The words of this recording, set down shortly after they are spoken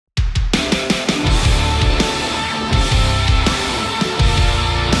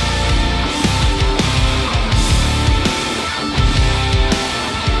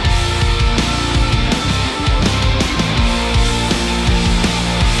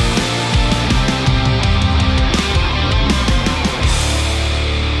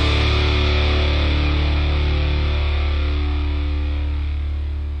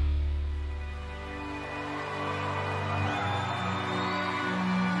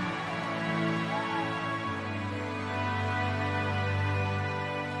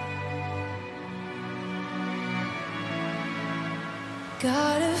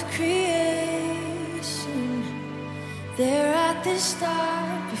God of creation, there at the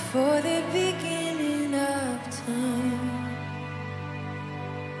start, before the beginning of time.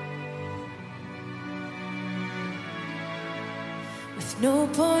 With no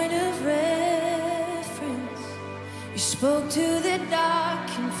point of reference, you spoke to the dark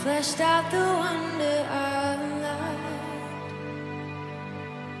and fleshed out the wonder of light.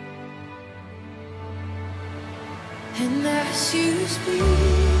 And as you speak,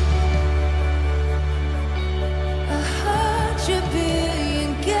 100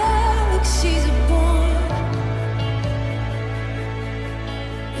 billion galaxies are born.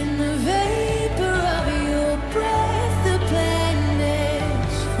 In the vapor of your breath, the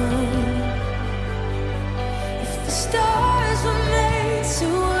planets form. If the stars were made to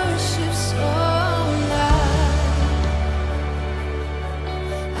worship so light,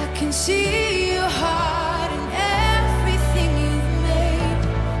 I can see your heart in everything you've made.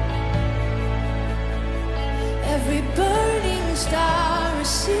 Every burning star, a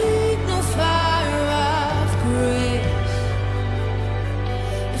signal fire of grace.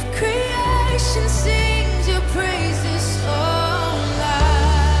 If creation sings your praises so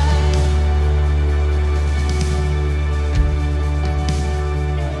loud,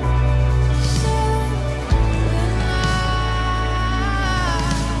 so will I.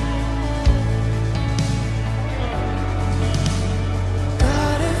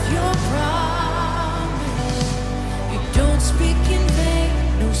 God of your promise, you don't speak in vain,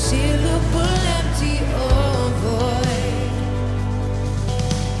 no syllable empty or void.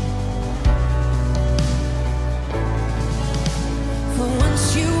 For once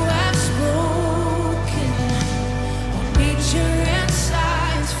you have spoken, all nature and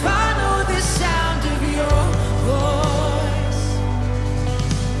science follow the sound of your voice.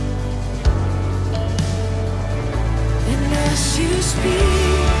 And as you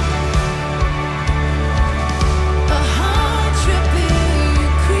speak, 100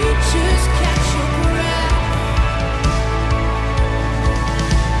 billion creatures catch your breath,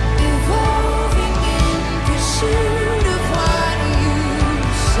 evolving in pursuit of what you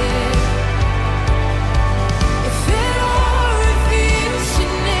said. If it all reveals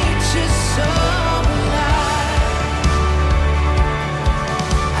your nature so alive,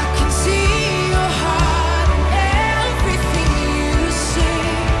 I can see your heart in everything you say.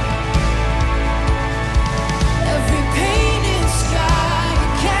 Every painted sky, a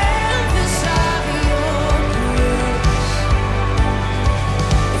canvas of your grace.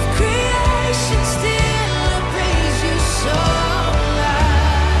 If creation still obeys you so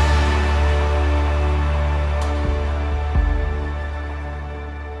loud,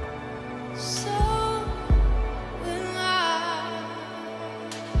 so will I.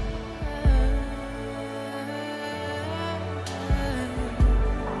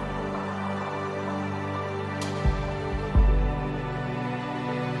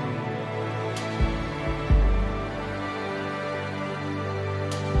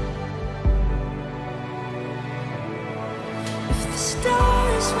 If the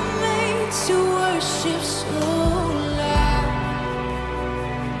stars were made to worship so loud,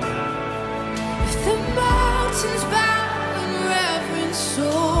 if the mountains bow in reverence so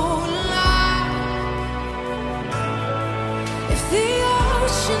loud, if the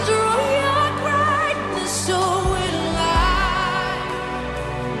oceans roar your brightness, so will I.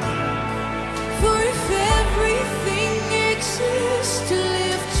 For if everything exists to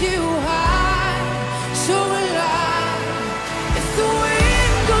lift you high, so will I. If the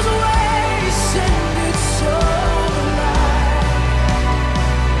wind goes away, send it so alive.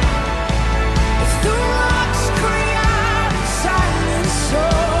 If the rocks cry out in silence, so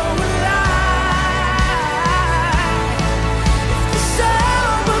will I. If the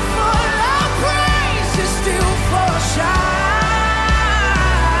sound before our praise is still for shine,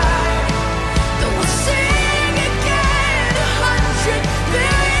 then we'll sing again 100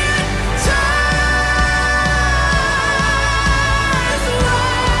 billion times.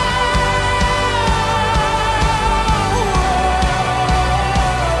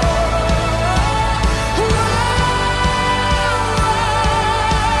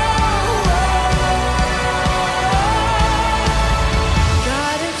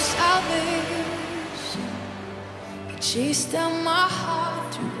 God of salvation, you chased down my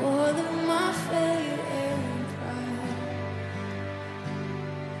heart through all of my failure and pride.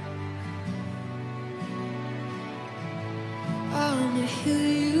 On the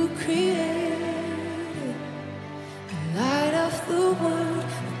hill you created, the light of the world,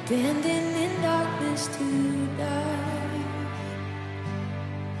 abandoned in darkness to die.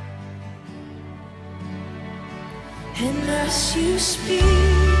 And as you speak,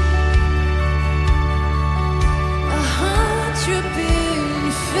 100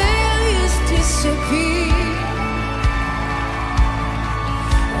 billion failures disappear.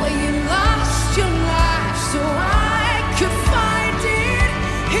 Where you lost your life so I could find it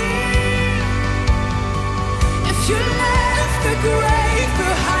here. If you left the grave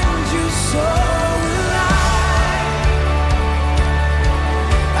behind you, so will I.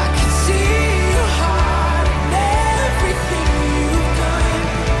 I can see your heart and everything you've done.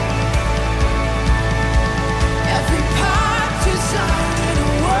 Every part designed in a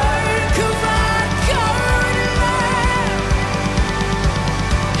work of art, covered in love.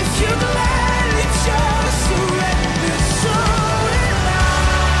 If you gladly just surrender, so will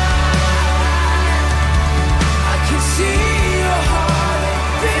I can see your heart in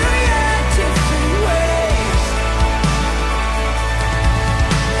billion different ways.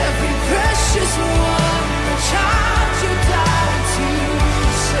 Every precious one, the child you died to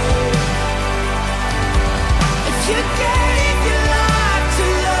save. If you gave your life to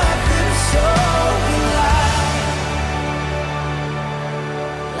love them, so will I.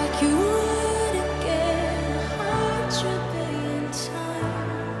 Like you would again 100 billion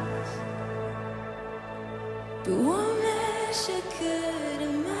times. But one measure could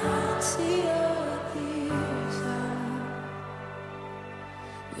amount to your desire.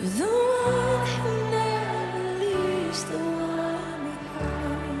 You're the one who never leaves the one behind.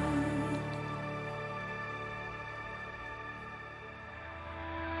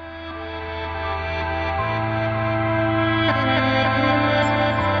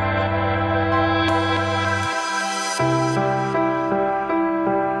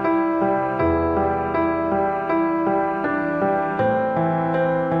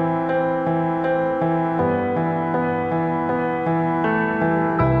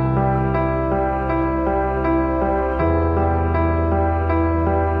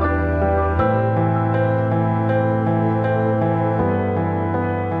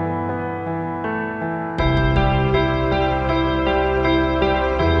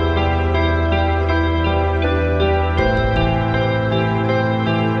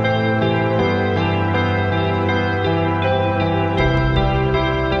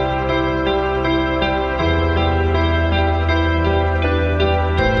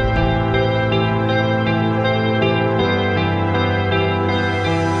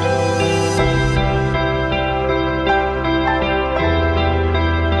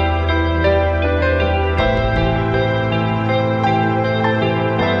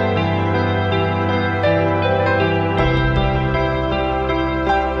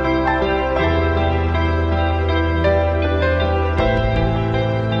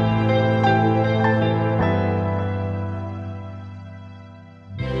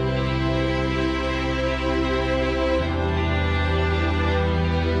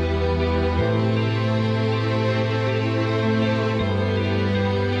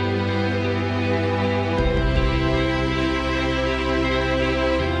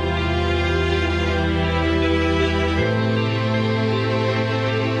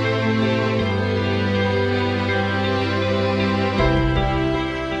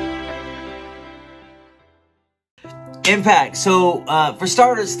 Impact. So for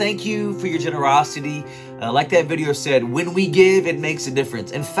starters, thank you for your generosity. Like that video said, when we give, it makes a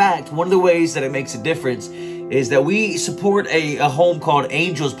difference. In fact, one of the ways that it makes a difference is that we support a home called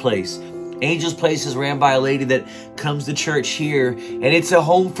Angel's Place. Angel's Place is ran by a lady that comes to church here, and it's a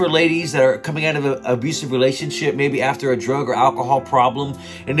home for ladies that are coming out of an abusive relationship, maybe after a drug or alcohol problem,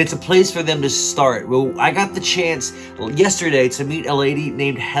 and it's a place for them to start. Well, I got the chance yesterday to meet a lady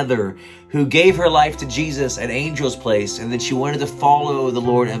named Heather who gave her life to Jesus at Angel's Place, and then she wanted to follow the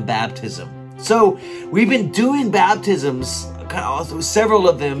Lord in baptism. So we've been doing baptisms, several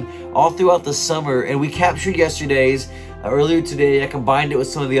of them, all throughout the summer, and we captured yesterday's. Earlier today, I combined it with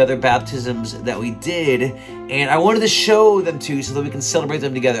some of the other baptisms that we did, and I wanted to show them to you so that we can celebrate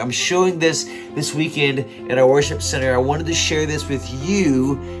them together. I'm showing this weekend at our worship center. I wanted to share this with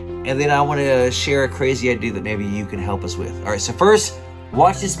you, and then I want to share a crazy idea that maybe you can help us with. All right, so first,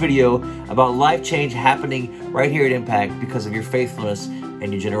 watch this video about life change happening right here at Impact because of your faithfulness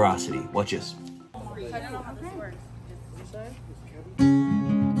and your generosity. Watch this. I don't know how this works.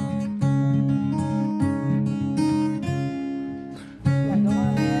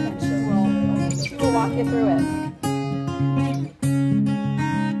 She will walk you through it.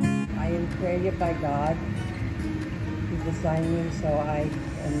 I am created by God. He designed me so I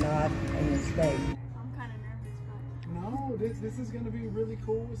am not a mistake. I'm kind of nervous, but... No, this is going to be really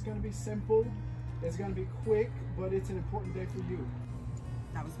cool. It's going to be simple. It's going to be quick, but it's an important day for you.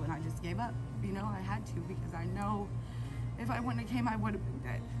 That was when I just gave up. You know, I had to because I know If I wouldn't have came, I would have been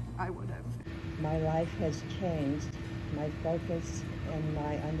dead. I would have. My life has changed. My focus and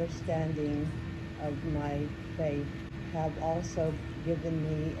my understanding of my faith have also given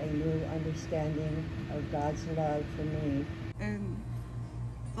me a new understanding of God's love for me. And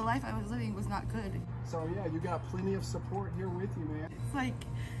the life I was living was not good. So yeah, you got plenty of support here with you, man. It's like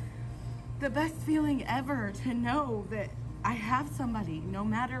the best feeling ever to know that I have somebody, no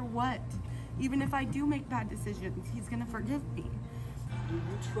matter what. Even if I do make bad decisions, he's gonna forgive me. Do you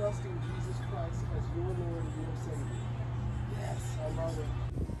trust in Jesus Christ as your Lord and your Savior? Yes, I love it.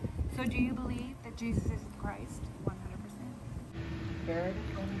 So do you believe that Jesus is Christ? 100%. Buried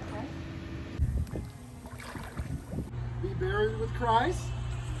in Christ. Be buried with Christ.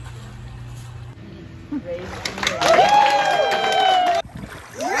 Raised in the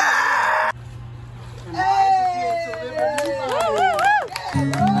And rise again to live a new life.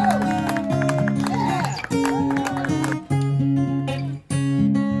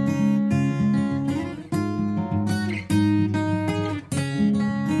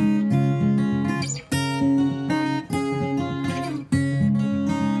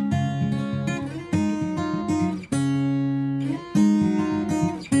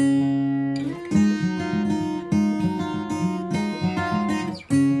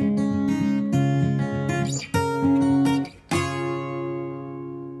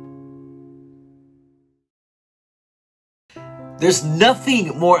 There's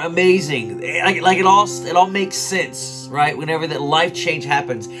nothing more amazing. Like it all makes sense, right? Whenever that life change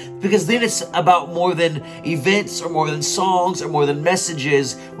happens, because then it's about more than events or more than songs or more than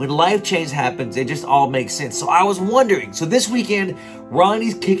messages. When life change happens, it just all makes sense. So I was wondering, so this weekend,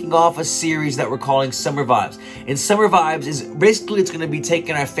 Ronnie's kicking off a series that we're calling Summer Vibes. And Summer Vibes is basically, it's going to be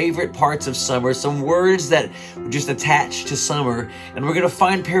taking our favorite parts of summer, some words that just attach to summer, and we're going to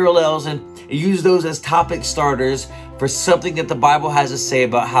find parallels and use those as topic starters for something that the Bible has to say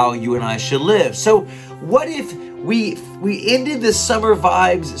about how you and I should live. So what if we ended the Summer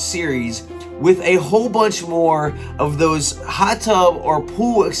Vibes series with a whole bunch more of those hot tub or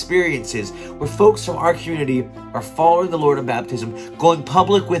pool experiences where folks from our community are following the Lord in baptism, going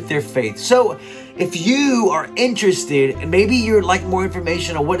public with their faith. So if you are interested, and maybe you'd like more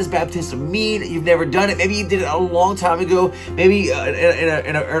information on what does baptism mean, you've never done it, maybe you did it a long time ago, maybe in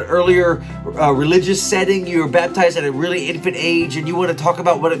an earlier religious setting, you were baptized at a really infant age, and you want to talk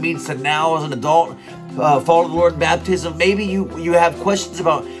about what it means to now as an adult follow the Lord in baptism. Maybe you have questions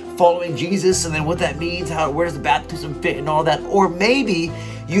about following Jesus and then what that means, where does the baptism fit and all that. Or maybe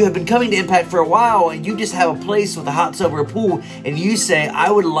you have been coming to Impact for a while and you just have a place with a hot tub or a pool and you say,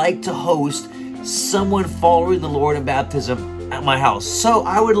 I would like to host someone following the Lord in baptism at my house. So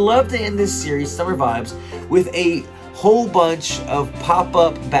I would love to end this series, Summer Vibes, with a whole bunch of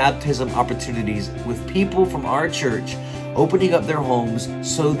pop-up baptism opportunities with people from our church opening up their homes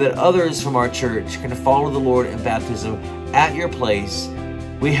so that others from our church can follow the Lord in baptism at your place.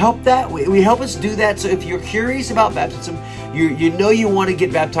 We help that. We help us do that. So if you're curious about baptism, you know you want to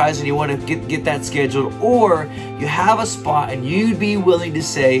get baptized and you want to get that scheduled, or you have a spot and you'd be willing to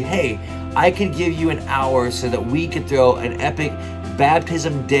say, hey, I could give you an hour so that we could throw an epic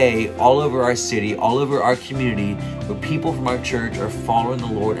baptism day all over our city, all over our community, where people from our church are following the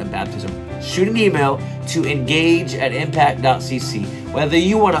Lord in baptism. Shoot an email to engage@impact.cc. Whether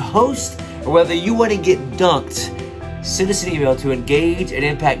you want to host or whether you want to get dunked, send us an email to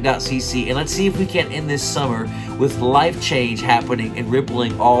engage@impact.cc, and let's see if we can end this summer with life change happening and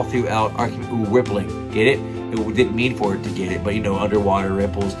rippling all throughout our community. Rippling, get it? It didn't mean for it to get it, but you know, underwater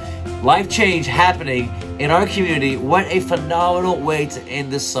ripples. Life change happening in our community. What a phenomenal way to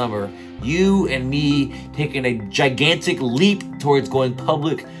end this summer. You and me taking a gigantic leap towards going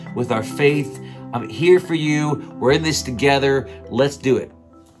public with our faith. I'm here for you. We're in this together. Let's do it.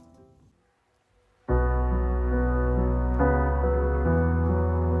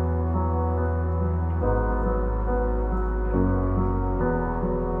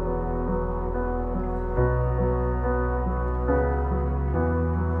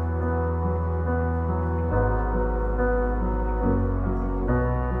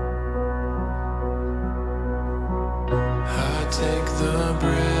 Take the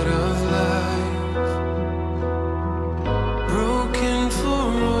bread of life, broken for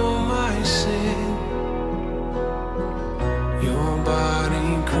all my sin, your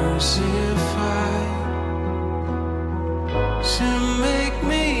body crucified to make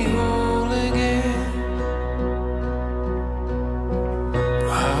me whole again.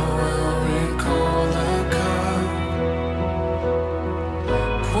 I will recall the cup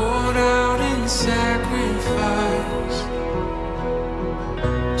poured out in sacrifice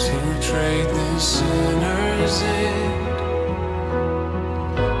to trade the sinners in.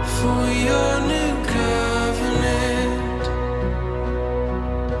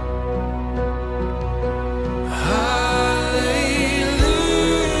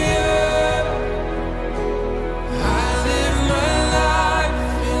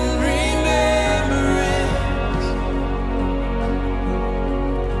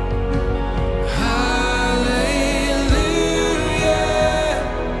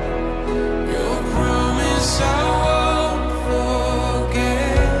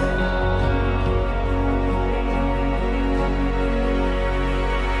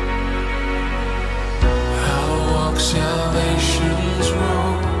 salvation's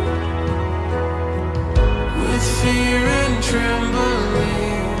road. With fear and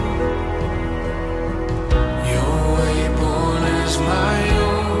trembling, your way born as my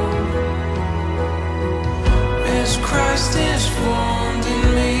own. As Christ is formed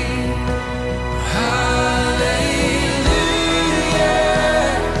in me, hallelujah.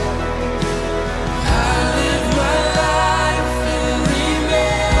 I live my life in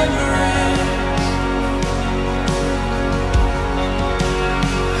remembrance.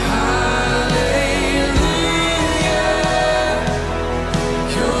 Hallelujah.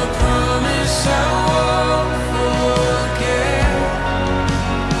 Your promise I won't forget.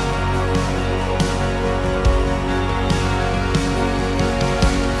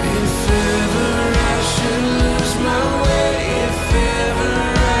 If ever I should lose my way, if ever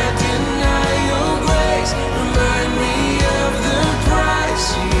I deny your grace, remind me of the price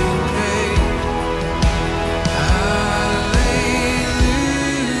you paid. Hallelujah.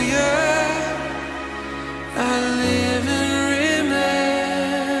 I live in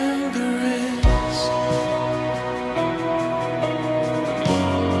remembrance.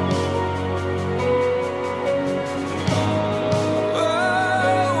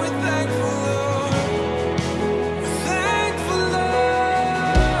 Oh, we're thankful, Lord. We're thankful,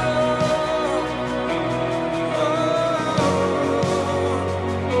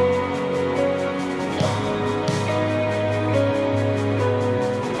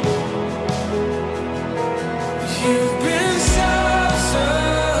 You've been so, so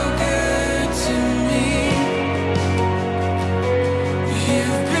good to me.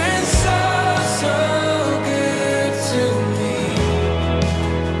 You've been so, so good to me.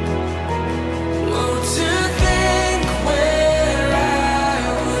 Oh, to think where I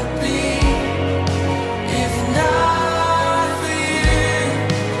would be if not for you,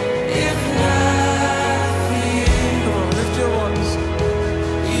 if not for you. Come on, lift your voice.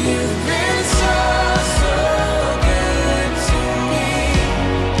 You've been so, so good to me.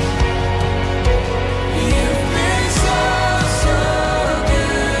 You've been so, so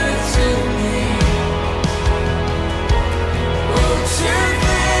good to me. Oh, to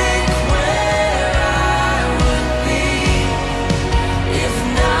think where I would be if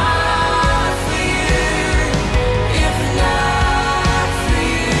not for you, if not for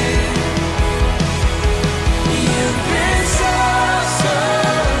you. You've been so, so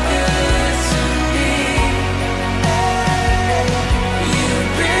good to me. You've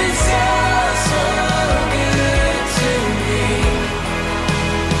been so, so good to me.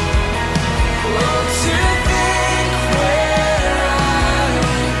 Oh, to think where I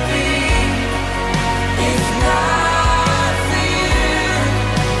would be if not for you,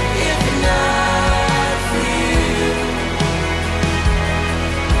 if not for you.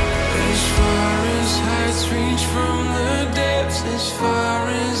 As far as heights reach from the depths, as far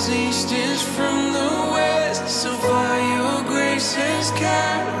as east is from the west, so far your grace has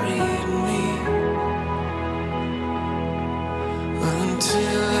carried me.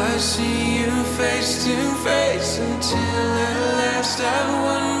 Until I see you face to face, until at last I've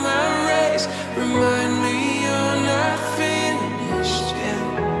won my race, remind me you're not finished yet.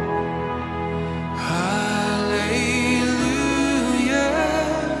 Hallelujah.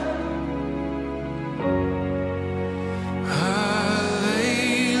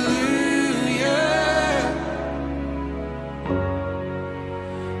 Hallelujah.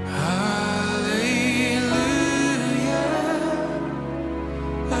 Hallelujah.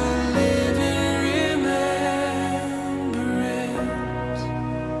 I live in remembrance.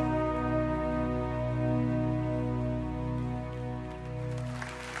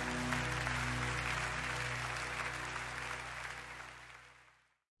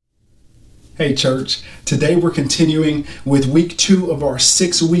 Hey church, today we're continuing with week 2 of our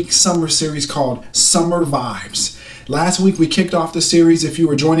 6-week summer series called Summer Vibes. Last week we kicked off the series. If you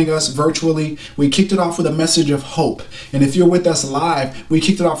were joining us virtually, we kicked it off with a message of hope. And if you're with us live, we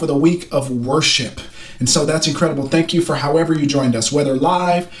kicked it off with a week of worship. And so that's incredible. Thank you for however you joined us, whether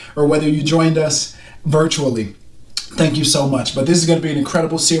live or whether you joined us virtually. Thank you so much. But this is going to be an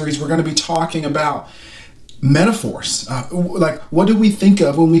incredible series. We're going to be talking about metaphors. Like, what do we think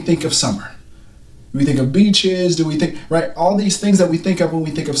of when we think of summer? Do we think of beaches? Do we think, right? All these things that we think of when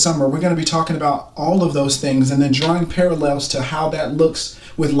we think of summer, we're going to be talking about all of those things and then drawing parallels to how that looks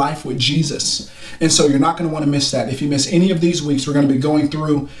with life with Jesus. And so you're not going to want to miss that. If you miss any of these weeks, we're going to be going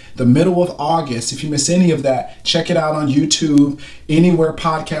through the middle of August. If you miss any of that, check it out on YouTube, anywhere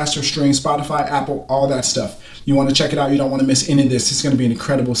podcasts are streamed, Spotify, Apple, all that stuff. You want to check it out. You don't want to miss any of this. It's going to be an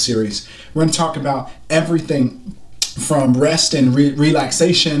incredible series. We're going to talk about everything from rest and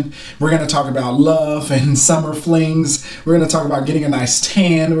relaxation. We're going to talk about love and summer flings. We're going to talk about getting a nice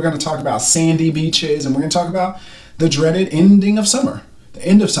tan. We're going to talk about sandy beaches, and we're going to talk about the dreaded ending of summer, the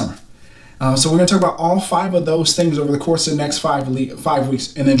end of summer. So we're going to talk about all 5 of those things over the course of the next 5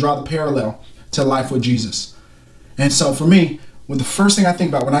 weeks, and then draw the parallel to life with Jesus. And so for me, the first thing I think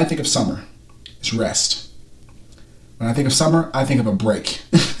about when I think of summer is rest. When I think of summer, I think of a break,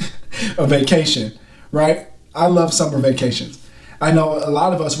 a vacation, right? I love summer vacations. I know a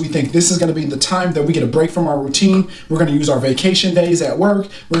lot of us, we think this is going to be the time that we get a break from our routine. We're going to use our vacation days at work.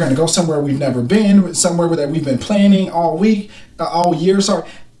 We're going to go somewhere we've never been, somewhere that we've been planning all year.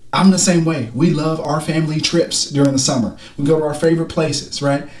 I'm the same way. We love our family trips during the summer. We go to our favorite places,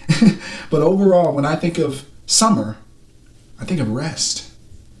 right? But overall, when I think of summer, I think of rest.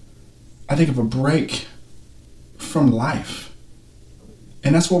 I think of a break from life.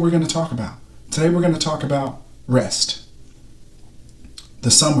 And that's what we're going to talk about. Today we're going to talk about rest.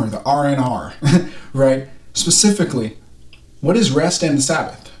 The summer, the R&R, right? Specifically, what is rest and the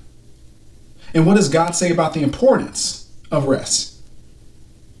Sabbath? And what does God say about the importance of rest?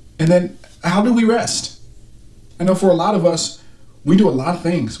 And then how do we rest? I know for a lot of us, we do a lot of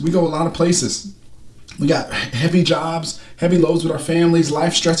things. We go a lot of places. We got heavy jobs, heavy loads with our families,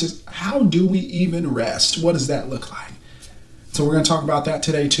 life stresses. How do we even rest? What does that look like? So we're going to talk about that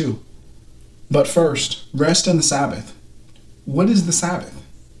today too. But first, rest and the Sabbath. What is the Sabbath?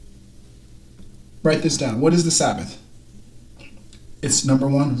 Write this down. What is the Sabbath? It's number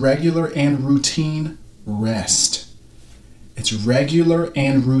 1, regular and routine rest. It's regular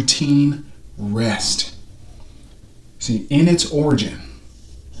and routine rest. See, in its origin,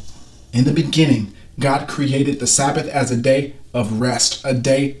 in the beginning, God created the Sabbath as a day of rest, a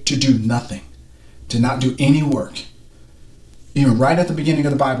day to do nothing, to not do any work. Even right at the beginning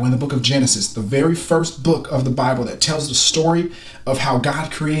of the Bible, in the book of Genesis, the very first book of the Bible that tells the story of how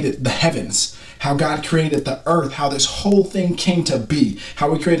God created the heavens, how God created the earth, how this whole thing came to be,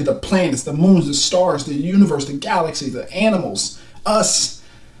 how he created the planets, the moons, the stars, the universe, the galaxy, the animals, us.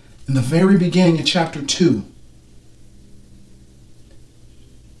 In the very beginning in chapter 2,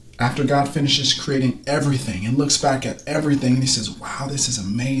 after God finishes creating everything and looks back at everything and he says, wow, this is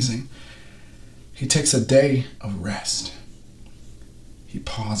amazing. He takes a day of rest. He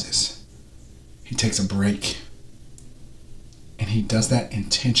pauses. He takes a break. And he does that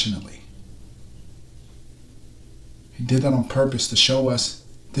intentionally. He did that on purpose to show us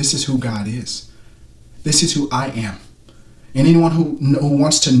this is who God is. This is who I am. And anyone who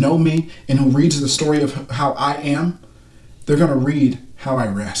wants to know me and who reads the story of how I am, they're going to read how I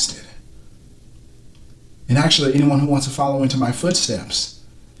rested. And actually, anyone who wants to follow into my footsteps,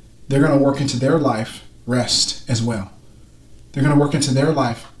 they're going to work into their life rest as well. They're going to work into their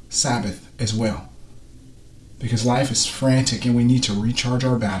life Sabbath as well. Because life is frantic and we need to recharge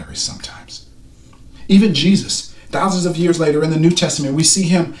our batteries sometimes. Even Jesus, thousands of years later in the New Testament, we see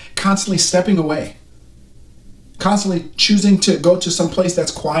him constantly stepping away. Constantly choosing to go to some place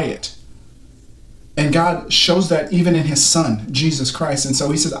that's quiet. And God shows that even in his son, Jesus Christ. And so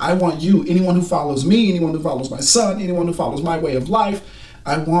he says, I want you, anyone who follows me, anyone who follows my son, anyone who follows my way of life,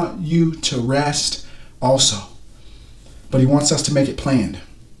 I want you to rest also. But he wants us to make it planned.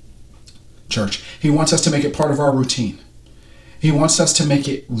 Church, he wants us to make it part of our routine. He wants us to make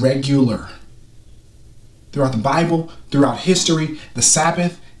it regular. Throughout the Bible, throughout history, the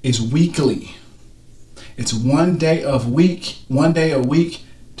Sabbath is weekly. It's one day a week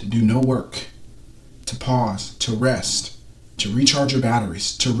to do no work, to pause, to rest, to recharge your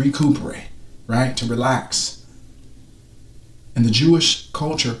batteries, to recuperate, right? To relax. And the Jewish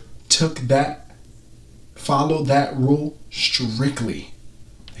culture followed that rule strictly.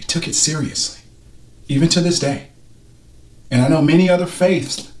 They took it seriously, even to this day. And I know many other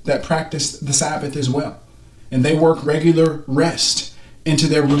faiths that practice the Sabbath as well. And they work regular rest into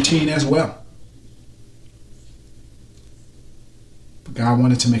their routine as well. But God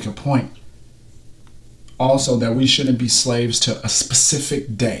wanted to make a point also that we shouldn't be slaves to a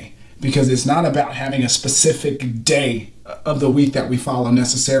specific day. Because it's not about having a specific day of the week that we follow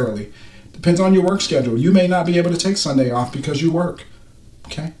necessarily. Depends on your work schedule. You may not be able to take Sunday off because you work.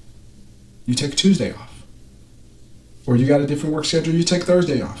 Okay? You take Tuesday off. Or you got a different work schedule, you take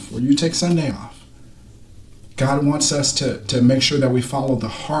Thursday off. Or you take Sunday off. God wants us to make sure that we follow the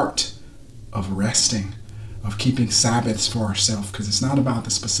heart of resting, of keeping Sabbaths for ourselves, because it's not about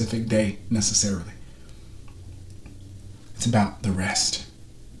the specific day necessarily. It's about the rest.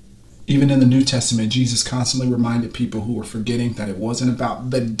 Even in the New Testament, Jesus constantly reminded people who were forgetting that it wasn't about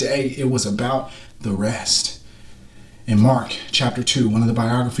the day, it was about the rest. In Mark chapter 2, one of the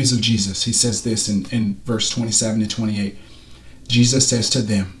biographies of Jesus, he says this in verse 27 and 28. Jesus says to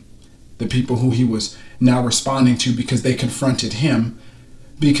them, the people who he was now responding to because they confronted him,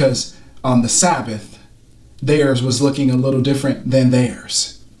 because on the Sabbath, theirs was looking a little different than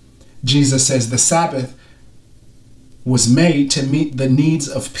theirs. Jesus says the Sabbath was made to meet the needs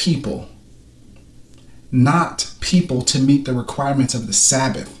of people, not people to meet the requirements of the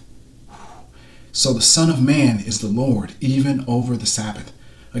Sabbath. So the Son of Man is the Lord, even over the Sabbath.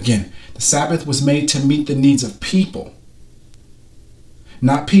 Again, the Sabbath was made to meet the needs of people,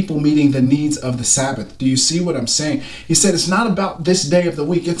 not people meeting the needs of the Sabbath. Do you see what I'm saying? He said it's not about this day of the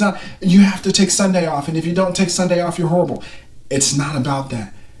week. It's not, you have to take Sunday off, and if you don't take Sunday off, you're horrible. It's not about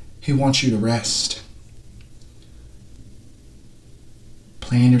that. He wants you to rest.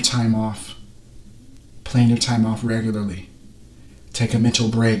 Plan your time off. Plan your time off regularly. Take a mental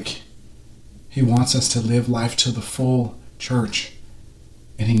break. He wants us to live life to the full, church.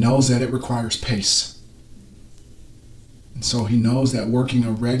 And he knows that it requires pace. And so he knows that working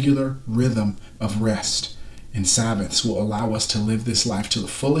a regular rhythm of rest and Sabbaths will allow us to live this life to the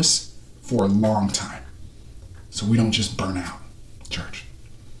fullest for a long time. So we don't just burn out, church.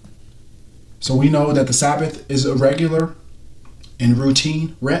 So we know that the Sabbath is a regular and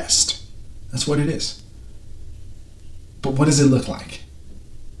routine rest. That's what it is. But what does it look like?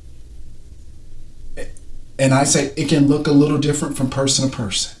 And I say it can look a little different from person to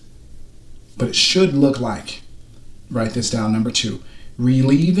person. But it should look like, write this down, number 2,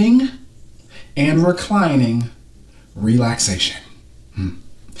 relieving and reclining relaxation.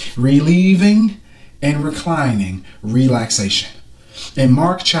 Relieving and reclining relaxation. In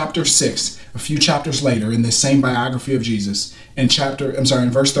Mark chapter 6, a few chapters later, in this same biography of Jesus, in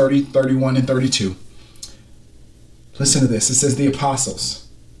verse 30, 31, and 32, listen to this. It says, the apostles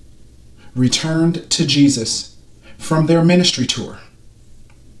returned to Jesus from their ministry tour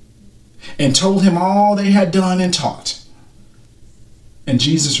and told him all they had done and taught. And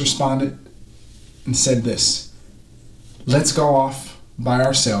Jesus responded and said this, let's go off by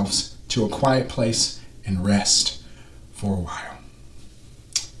ourselves to a quiet place and rest for a while.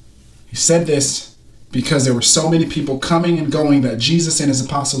 He said this because there were so many people coming and going that Jesus and his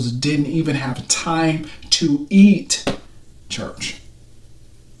apostles didn't even have time to eat, church.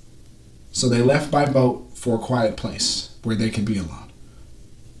 So they left by boat for a quiet place where they could be alone.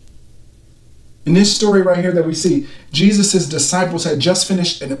 In this story right here that we see, Jesus' disciples had just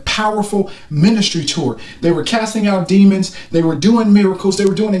finished a powerful ministry tour. They were casting out demons. They were doing miracles. They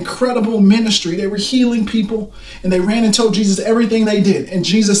were doing incredible ministry. They were healing people. And they ran and told Jesus everything they did. And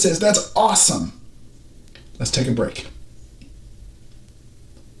Jesus says, that's awesome. Let's take a break.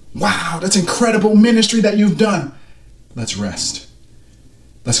 Wow, that's incredible ministry that you've done. Let's rest.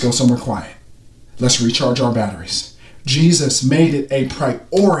 Let's go somewhere quiet. Let's recharge our batteries. Jesus made it a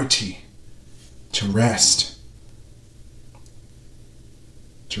priority to rest,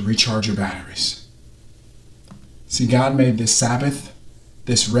 to recharge your batteries. See, God made this Sabbath,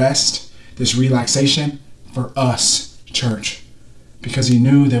 this rest, this relaxation for us, church, because he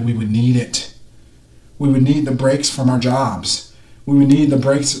knew that we would need it. We would need the breaks from our jobs. We would need the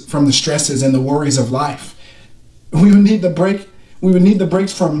breaks from the stresses and the worries of life. We would need the break. We would need the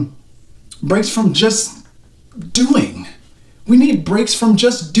breaks from just doing. We need breaks from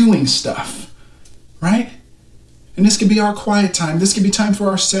just doing stuff, right? And this could be our quiet time. This could be time for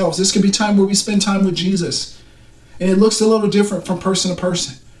ourselves. This could be time where we spend time with Jesus. And it looks a little different from person to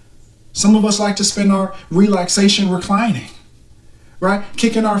person. Some of us like to spend our relaxation reclining, right?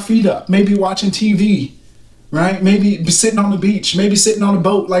 Kicking our feet up, maybe watching TV, right? Maybe sitting on the beach, maybe sitting on a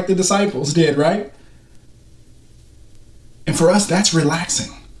boat like the disciples did, right? And for us, that's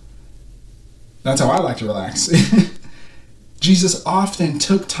relaxing. That's how I like to relax. Jesus often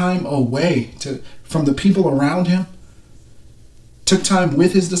took time away from the people around him, took time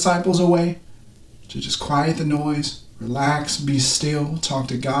with his disciples away to just quiet the noise, relax, be still, talk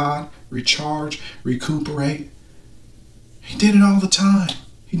to God, recharge, recuperate. He did it all the time.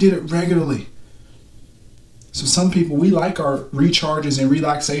 He did it regularly. So some people, we like our recharges and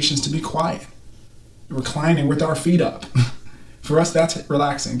relaxations to be quiet, reclining with our feet up. For us, that's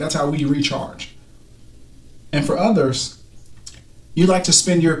relaxing. That's how we recharge. And for others, you like to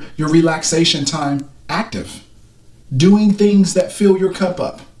spend your relaxation time active, doing things that fill your cup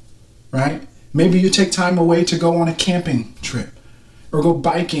up, right? Maybe you take time away to go on a camping trip, or go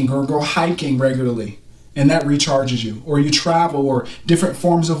biking, or go hiking regularly, and that recharges you. Or you travel, or different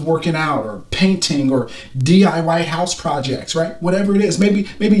forms of working out, or painting, or DIY house projects, right? Whatever it is. Maybe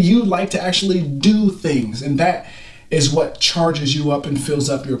you like to actually do things, and that is what charges you up and fills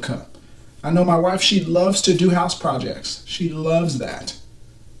up your cup. I know my wife, she loves to do house projects. She loves that.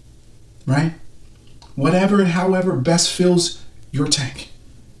 Right? Whatever and however best fills your tank.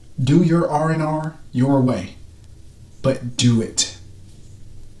 Do your R&R your way. But do it.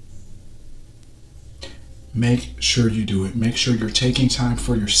 Make sure you do it. Make sure you're taking time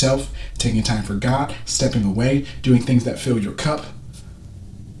for yourself, taking time for God, stepping away, doing things that fill your cup.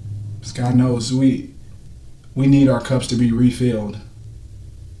 Because God knows we need our cups to be refilled,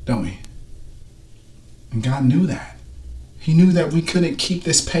 don't we? And God knew that. He knew that we couldn't keep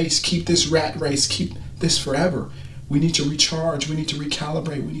this pace, keep this rat race, keep this forever. We need to recharge. We need to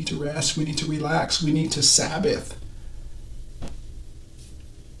recalibrate. We need to rest. We need to relax. We need to Sabbath.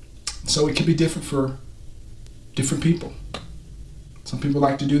 So it can be different for different people. Some people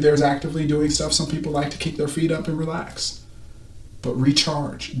like to do theirs actively doing stuff. Some people like to keep their feet up and relax. But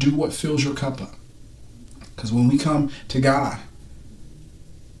recharge. Do what fills your cup up. Because when we come to God,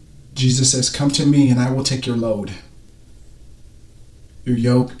 Jesus says, come to me and I will take your load. Your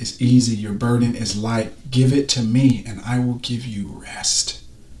yoke is easy. Your burden is light. Give it to me and I will give you rest.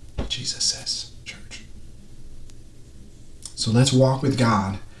 Jesus says, church. So let's walk with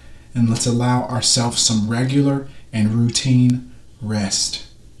God and let's allow ourselves some regular and routine rest,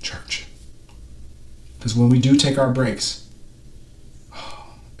 church. Because when we do take our breaks,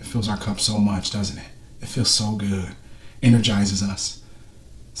 it fills our cup so much, doesn't it? It feels so good. Energizes us.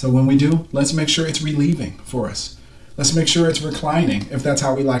 So when we do, let's make sure it's relieving for us. Let's make sure it's reclining, if that's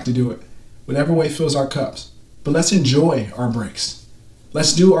how we like to do it. Whatever way fills our cups. But let's enjoy our breaks.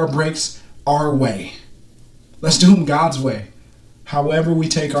 Let's do our breaks our way. Let's do them God's way. However we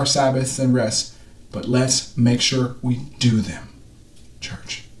take our Sabbaths and rest. But let's make sure we do them,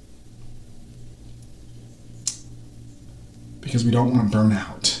 church. Because we don't want to burn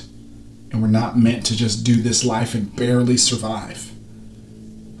out. And we're not meant to just do this life and barely survive.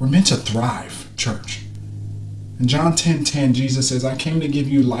 We're meant to thrive, church. In John 10:10, Jesus says, I came to give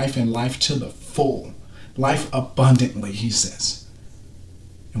you life and life to the full. Life abundantly, he says.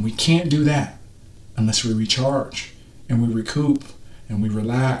 And we can't do that unless we recharge and we recoup and we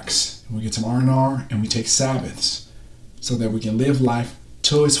relax and we get some R&R and we take Sabbaths so that we can live life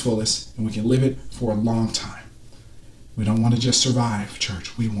to its fullest and we can live it for a long time. We don't want to just survive,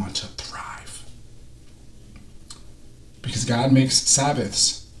 church. We want to thrive. Because God makes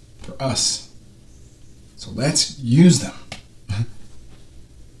Sabbaths for us. So let's use them.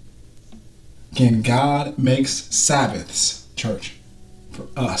 Again, God makes Sabbaths, church, for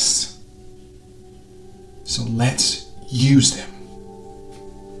us. So let's use them.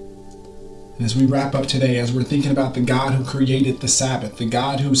 And as we wrap up today, as we're thinking about the God who created the Sabbath, the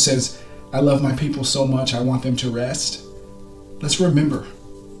God who says, I love my people so much, I want them to rest. Let's remember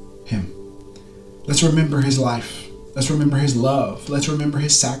him. Let's remember his life. Let's remember his love. Let's remember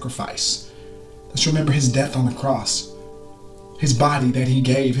his sacrifice. Let's remember his death on the cross, his body that he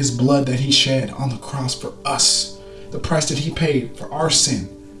gave, his blood that he shed on the cross for us, the price that he paid for our sin,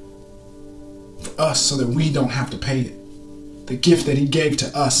 for us so that we don't have to pay it, the gift that he gave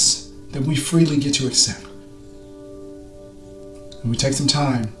to us that we freely get to accept. And we take some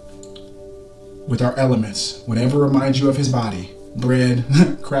time with our elements, whatever reminds you of his body, bread,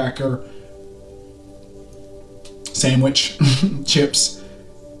 cracker, sandwich, chips.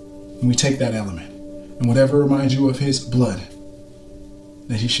 And we take that element and whatever reminds you of his blood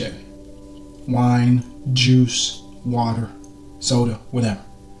that he shed, wine, juice, water, soda, whatever.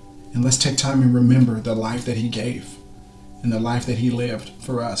 And let's take time and remember the life that he gave and the life that he lived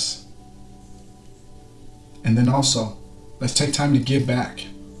for us. And then also, let's take time to give back.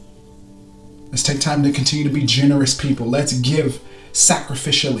 Let's take time to continue to be generous people. Let's give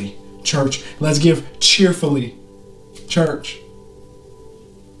sacrificially, church. Let's give cheerfully, church.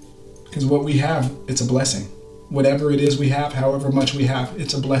 Because what we have, it's a blessing. Whatever it is we have, however much we have,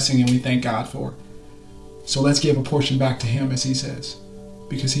 it's a blessing and we thank God for it. So let's give a portion back to him, as he says,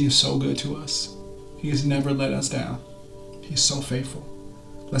 because he is so good to us. He has never let us down. He is so faithful.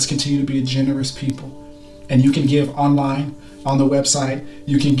 Let's continue to be a generous people. And you can give online on the website.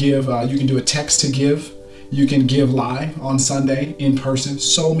 You can give. You can do a text to give. You can give live on Sunday in person.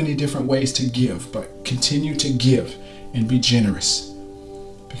 So many different ways to give, but continue to give and be generous.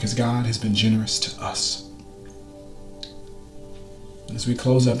 Because God has been generous to us. As we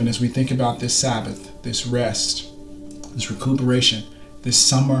close up and as we think about this Sabbath, this rest, this recuperation, this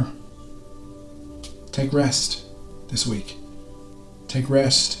summer, take rest this week. Take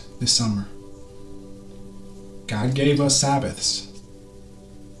rest this summer. God gave us Sabbaths,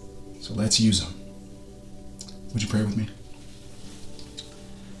 so let's use them. Would you pray with me?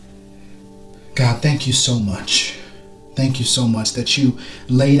 God, thank you so much Thank you so much that you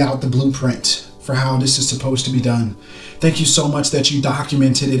laid out the blueprint for how this is supposed to be done. Thank you so much that you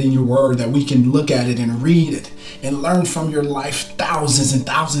documented it in your word, that we can look at it and read it and learn from your life thousands and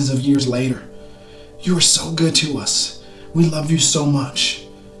thousands of years later. You are so good to us. We love you so much.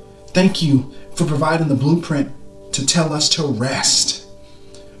 Thank you for providing the blueprint to tell us to rest,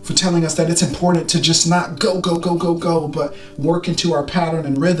 for telling us that it's important to just not go, but work into our pattern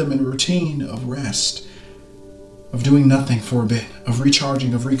and rhythm and routine of rest, of doing nothing for a bit, of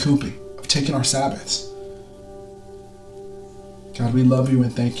recharging, of recouping, of taking our Sabbaths. God, we love you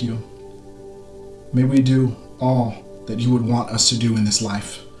and thank you. May we do all that you would want us to do in this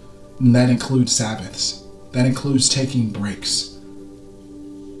life. And that includes Sabbaths. That includes taking breaks.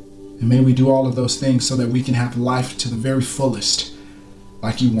 And may we do all of those things so that we can have life to the very fullest,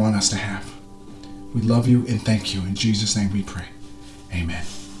 like you want us to have. We love you and thank you. In Jesus' name we pray. Amen.